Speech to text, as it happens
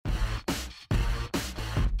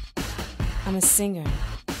I'm a singer,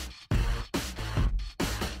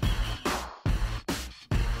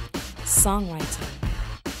 songwriter,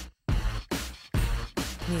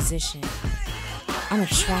 musician. I'm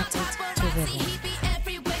attracted to rhythm.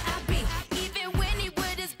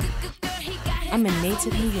 I'm a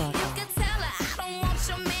native New Yorker.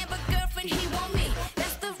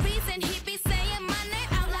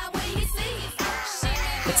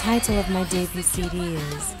 The title of my debut CD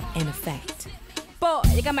is In Effect. Boy,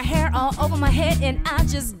 you got my hair all over my head and I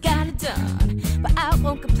just got it done. But I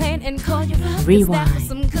won't complain and call you up. Rewind that was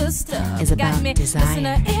some good stuff. is about got me desire.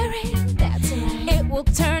 That's right. It will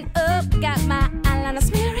turn up. Got my eyeliner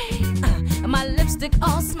smearing, and my lipstick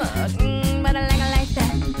all smudged. But I like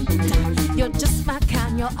that. You're just my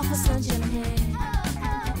kind. You're awful sunshine.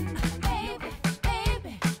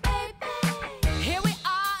 Here we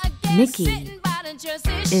are again. Nikki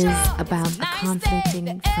is about a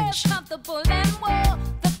conflicting friendship.